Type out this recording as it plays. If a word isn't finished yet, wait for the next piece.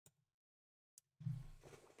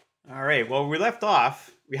All right, well, we left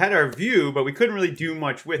off. We had our view, but we couldn't really do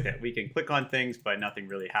much with it. We can click on things, but nothing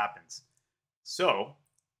really happens. So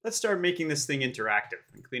let's start making this thing interactive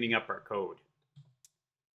and cleaning up our code.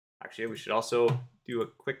 Actually, we should also do a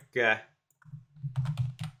quick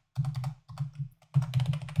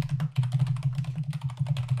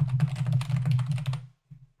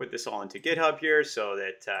put this all into GitHub here so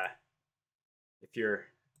that if you're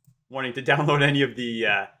wanting to download any of the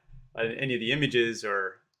images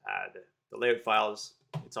or the layout files,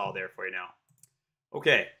 it's all there for you now.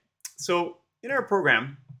 Okay, so in our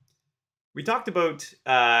program, we talked about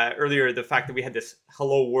earlier the fact that we had this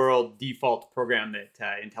hello world default program that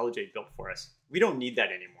IntelliJ built for us. We don't need that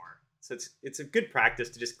anymore. So it's a good practice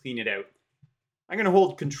to just clean it out. I'm going to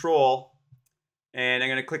hold Control, and I'm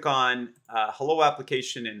going to click on Hello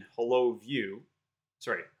Application and Hello View.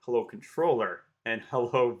 Sorry, Hello Controller and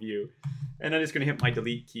Hello View. And I'm just going to hit my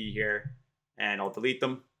delete key here, and I'll delete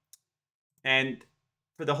them. And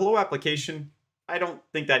for the Hello Application, I don't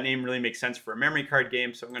think that name really makes sense for a memory card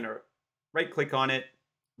game, so I'm going to right-click on it,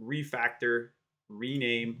 refactor,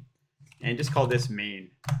 rename, and just call this main.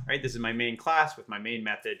 Right? This is my main class with my main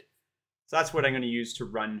method. So that's what I'm going to use to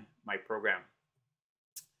run my program.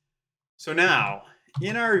 So now,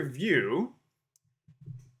 in our view,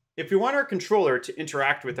 if we want our controller to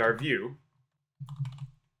interact with our view,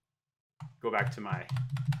 go back to my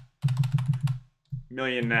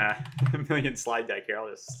million slide deck here. I'll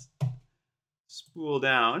just spool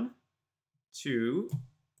down to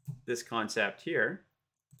this concept here.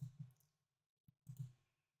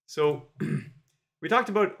 So we talked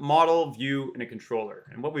about model, view, and a controller.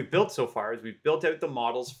 And what we've built so far is we've built out the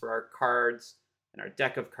models for our cards and our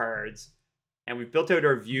deck of cards. And we've built out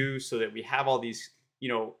our view so that we have all these,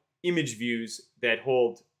 image views that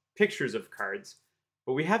hold pictures of cards.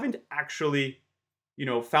 But we haven't actually,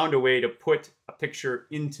 found a way to put a picture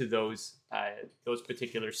into those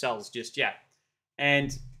particular cells just yet.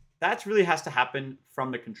 And that really has to happen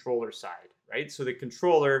from the controller side, right? So the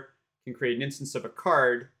controller can create an instance of a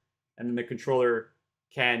card, and then the controller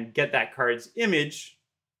can get that card's image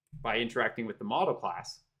by interacting with the model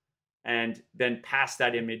class, and then pass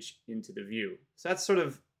that image into the view. So that's sort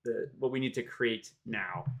of what we need to create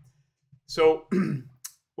now. So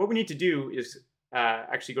what we need to do is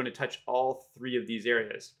actually going to touch all three of these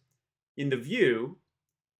areas. In the view,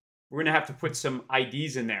 we're going to have to put some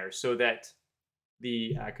IDs in there so that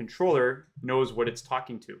the controller knows what it's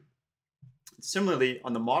talking to. Similarly,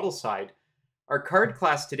 on the model side, our card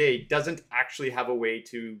class today doesn't actually have a way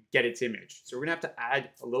to get its image. So we're going to have to add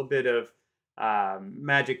a little bit of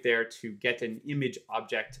magic there to get an image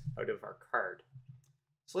object out of our card.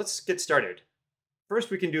 So let's get started.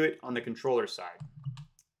 First, we can do it on the controller side.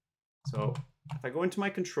 So if I go into my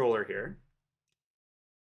controller here,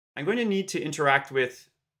 I'm going to need to interact with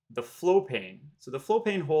the flow pane. So the flow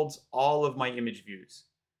pane holds all of my image views.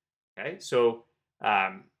 Okay, so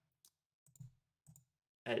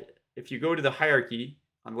if you go to the hierarchy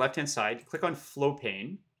on the left-hand side, click on flow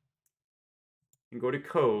pane and go to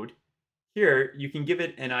code. Here, you can give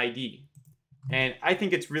it an ID. And I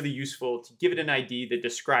think it's really useful to give it an ID that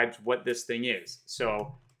describes what this thing is.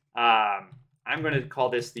 So I'm going to call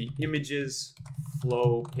this the images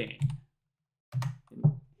flow pane.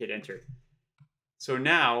 And hit enter. So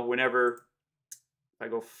now, whenever I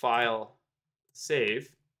go file,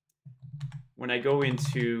 save, when I go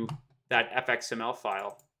into that fxml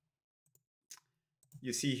file,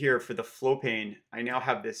 you see here for the flow pane, I now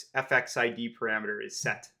have this fxid parameter is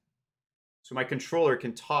set. So my controller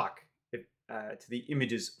can talk to the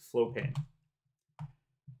images flow pane.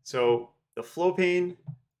 So the flow pane,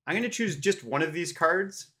 I'm going to choose just one of these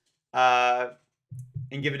cards and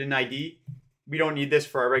give it an ID. We don't need this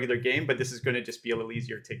for our regular game, but this is going to just be a little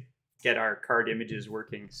easier to get our card images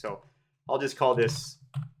working. So I'll just call this,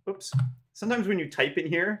 oops. Sometimes when you type in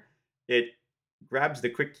here, it grabs the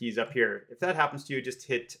quick keys up here. If that happens to you, just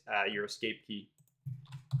hit your escape key.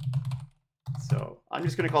 So I'm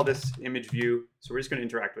just going to call this image view. So we're just going to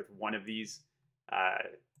interact with one of these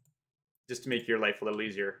just to make your life a little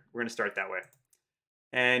easier. We're going to start that way.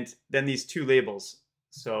 And then these two labels.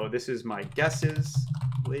 So this is my guesses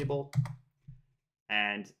label.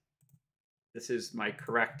 And this is my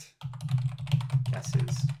correct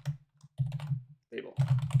guesses label.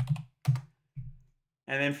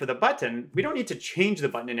 And then for the button, we don't need to change the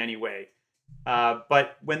button in any way.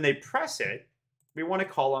 But when they press it, we want to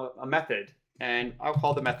call a method. And I'll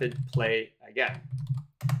call the method play again.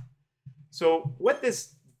 So what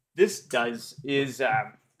this does is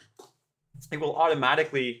it will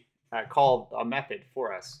automatically call a method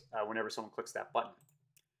for us whenever someone clicks that button.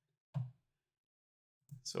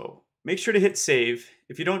 So make sure to hit save.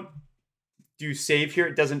 If you don't do save here,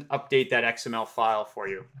 it doesn't update that XML file for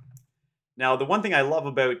you. Now, the one thing I love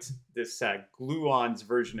about this Gluon's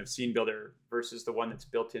version of Scene Builder versus the one that's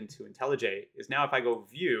built into IntelliJ is now if I go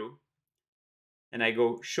View and I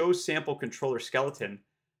go Show Sample Controller Skeleton,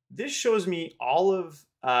 this shows me all of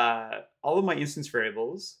my instance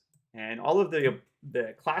variables and all of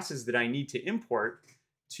the classes that I need to import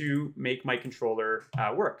to make my controller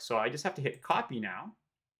work. So I just have to hit Copy now.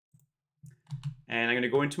 And I'm going to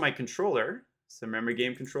go into my controller, so memory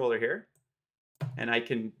game controller here, and I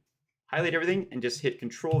can highlight everything and just hit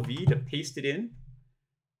Control-V to paste it in.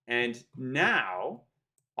 And now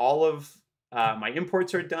all of my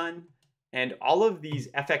imports are done, and all of these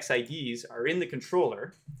fxids are in the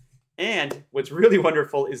controller. And what's really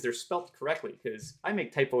wonderful is they're spelt correctly, because I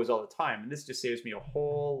make typos all the time, and this just saves me a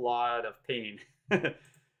whole lot of pain.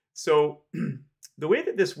 So the way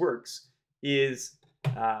that this works is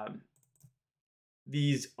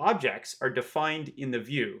these objects are defined in the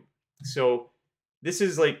view. So this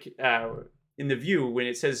is like in the view, when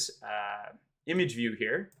it says image view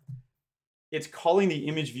here, it's calling the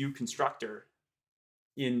image view constructor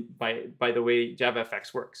by the way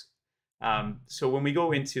JavaFX works. So when we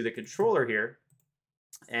go into the controller here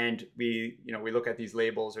and we look at these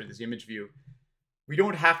labels or this image view, we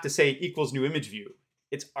don't have to say equals new image view.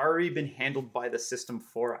 It's already been handled by the system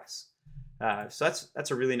for us. So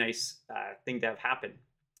that's a really nice thing to have happen.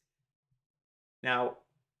 Now,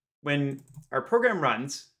 when our program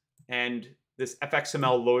runs and this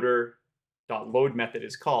fxml loader.load method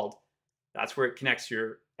is called, that's where it connects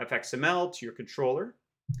your fxml to your controller.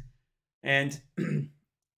 And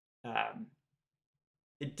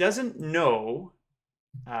it doesn't know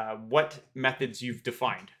what methods you've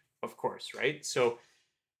defined, of course, right? So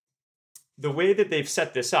the way that they've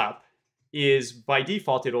set this up is by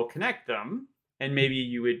default, it'll connect them, and maybe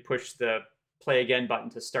you would push the play again button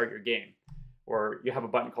to start your game, or you have a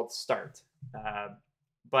button called start.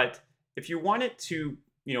 But if you want it to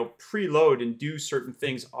preload and do certain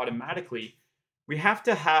things automatically, we have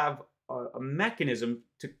to have a mechanism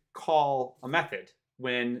to call a method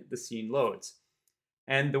when the scene loads.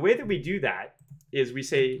 And the way that we do that is we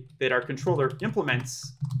say that our controller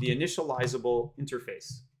implements the initializable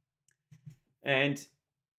interface. And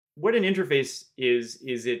what an interface is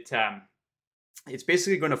it's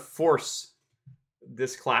basically going to force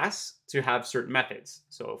this class to have certain methods.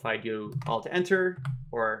 So if I do Alt Enter,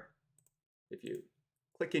 or if you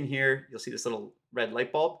click in here, you'll see this little red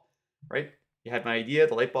light bulb, right? You have my idea,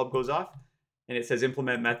 the light bulb goes off, and it says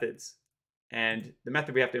implement methods. And the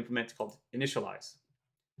method we have to implement is called initialize.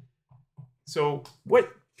 So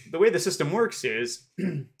the way the system works is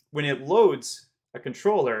when it loads a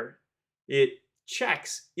controller, it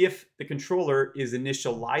checks if the controller is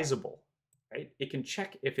initializable, right? It can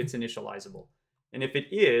check if it's initializable. And if it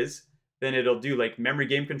is, then it'll do like memory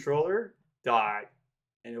game controller dot,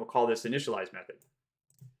 and it'll call this initialize method.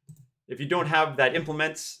 If you don't have that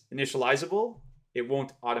implements initializable, it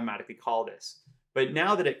won't automatically call this. But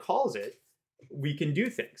now that it calls it, we can do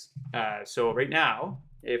things. So right now,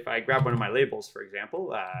 if I grab one of my labels, for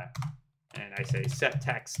example, and I say set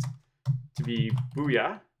text to be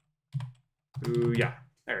booyah, booyah,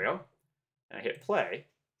 there we go, and I hit play,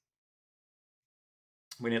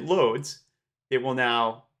 when it loads, it will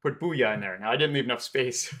now put booyah in there. Now I didn't leave enough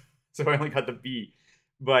space, so I only got the B,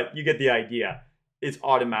 but you get the idea. It's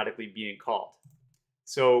automatically being called.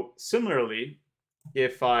 So similarly,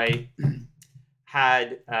 if I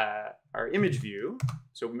had our image view,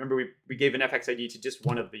 so remember we gave an fxid to just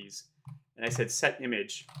one of these, and I said set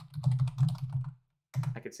image,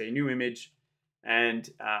 I could say new image, and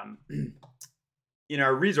in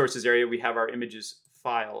our resources area, we have our images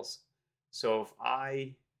files. So if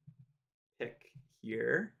I pick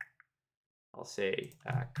here, I'll say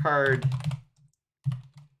card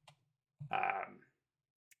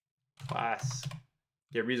class,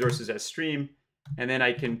 get resources as stream, and then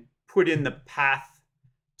I can put in the path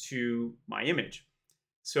to my image.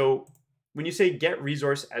 So when you say get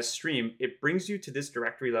resource as stream, it brings you to this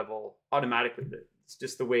directory level automatically. It's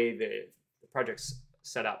just the way the project's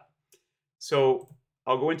set up. So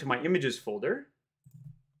I'll go into my images folder.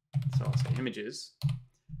 So I'll say images,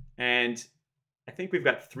 and I think we've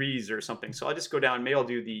got threes or something. So I'll just go down, maybe I'll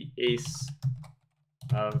do the ace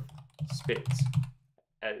of spades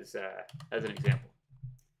as an example,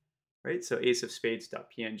 right? So ace of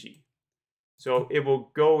spades.png. So it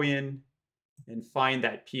will go in and find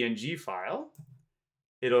that PNG file.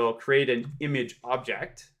 It'll create an image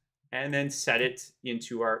object and then set it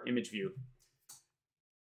into our image view.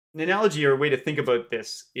 An analogy or a way to think about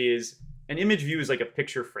this is an image view is like a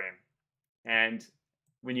picture frame. And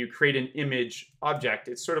when you create an image object,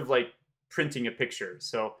 it's sort of like printing a picture.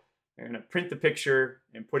 So I'm going to print the picture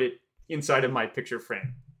and put it inside of my picture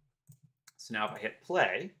frame. So now if I hit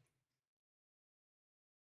play,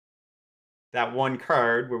 that one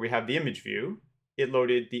card where we have the image view, it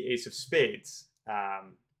loaded the Ace of Spades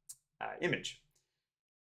image.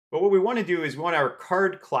 But what we want to do is we want our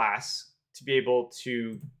card class to be able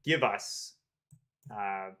to give us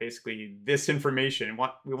basically this information.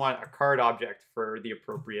 We want a card object for the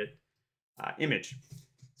appropriate image.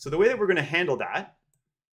 So the way that we're going to handle that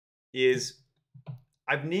is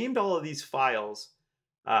I've named all of these files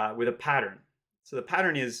with a pattern. So the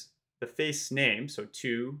pattern is the face name, so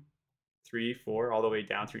 2, 3, 4, all the way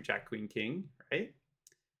down through Jack, Queen, King, right?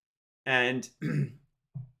 And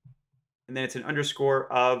and then it's an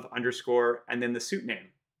underscore of underscore and then the suit name.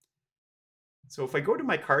 So if I go to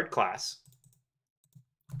my card class,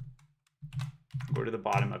 go to the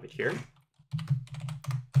bottom of it here.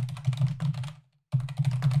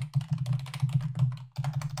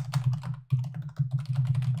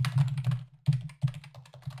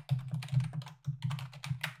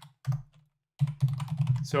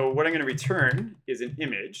 So what I'm going to return is an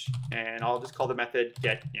image, and I'll just call the method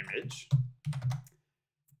getImage.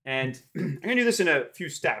 And I'm going to do this in a few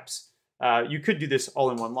steps. You could do this all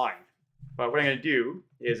in one line. But what I'm going to do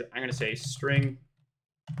is I'm going to say string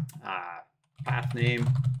path name.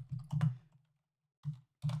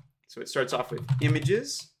 So it starts off with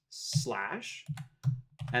images slash,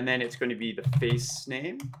 and then it's going to be the face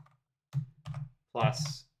name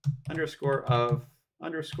plus underscore of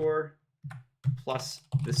underscore plus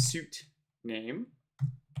the suit name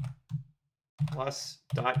plus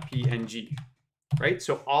 .png, right?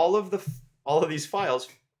 So all of these files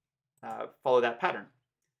follow that pattern.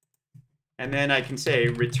 And then I can say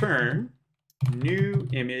return new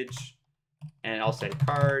image, and I'll say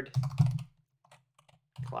card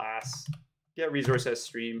class get resource as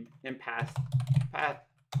stream and pass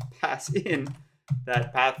in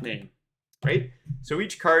that path name, right? So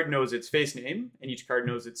each card knows its face name and each card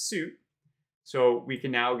knows its suit. So we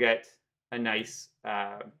can now get a nice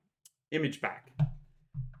image back.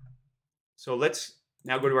 So let's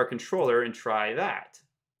now go to our controller and try that.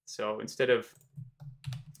 So instead of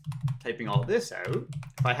typing all this out,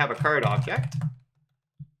 if I have a card object,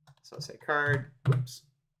 so I'll say card, whoops,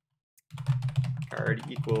 card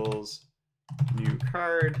equals new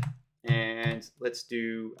card, and let's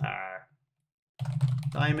do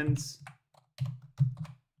diamonds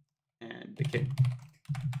and the king.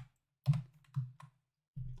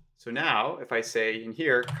 So now if I say in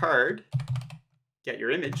here card get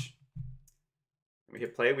your image, and we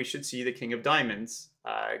hit play, we should see the king of diamonds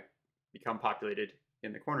become populated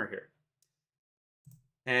in the corner here.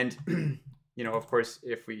 And you know, of course,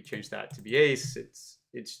 if we change that to be ace, it's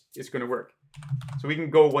going to work. So we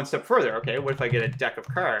can go one step further. Okay, what if I get a deck of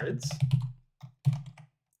cards?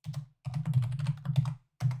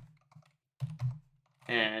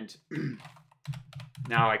 And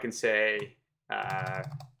now I can say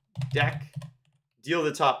deck, deal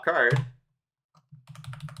the top card,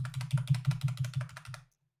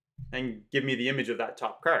 and give me the image of that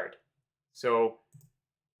top card. So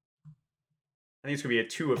I think it's going to be a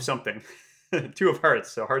 2 of something. 2 of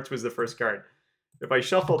hearts. So hearts was the first card. If I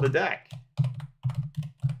shuffle the deck,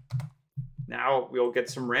 now we'll get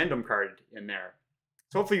some random card in there.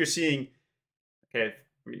 So hopefully you're seeing, okay,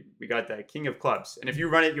 we got the king of clubs. And if you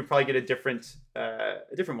run it, you'll probably get a different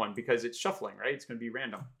one because it's shuffling, right? It's going to be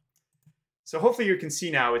random. So hopefully you can see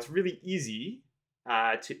now it's really easy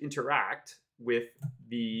to interact with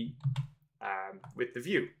the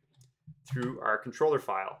view through our controller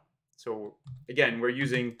file. So again, we're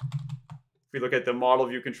using, if we look at the model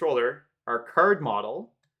view controller, our card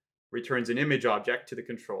model returns an image object to the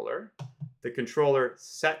controller. The controller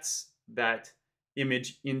sets that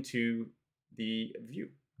image into the view.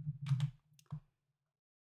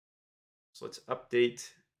 So let's update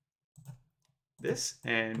this,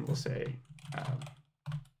 and we'll say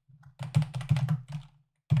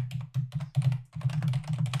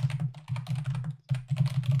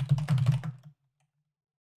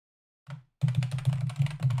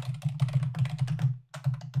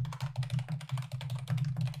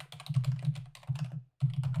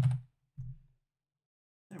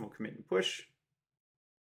and we'll commit and push.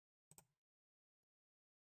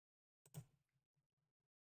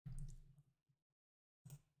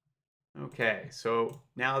 Okay, so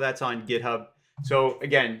now that's on GitHub. So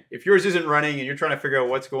again, if yours isn't running and you're trying to figure out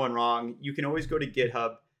what's going wrong, you can always go to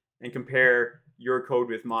GitHub and compare your code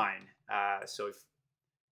with mine. So if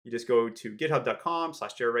you just go to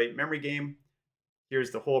github.com/JRWriteMemoryGame,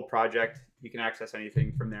 here's the whole project. You can access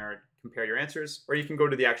anything from there and compare your answers, or you can go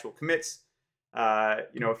to the actual commits.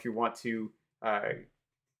 If you want to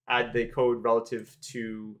add the code relative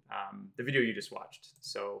to the video you just watched.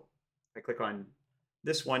 So if I click on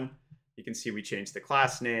this one, you can see we changed the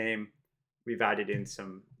class name. We've added in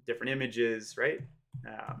some different images, right?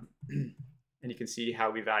 And you can see how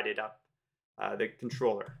we've added up the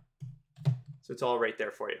controller. So it's all right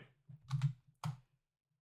there for you.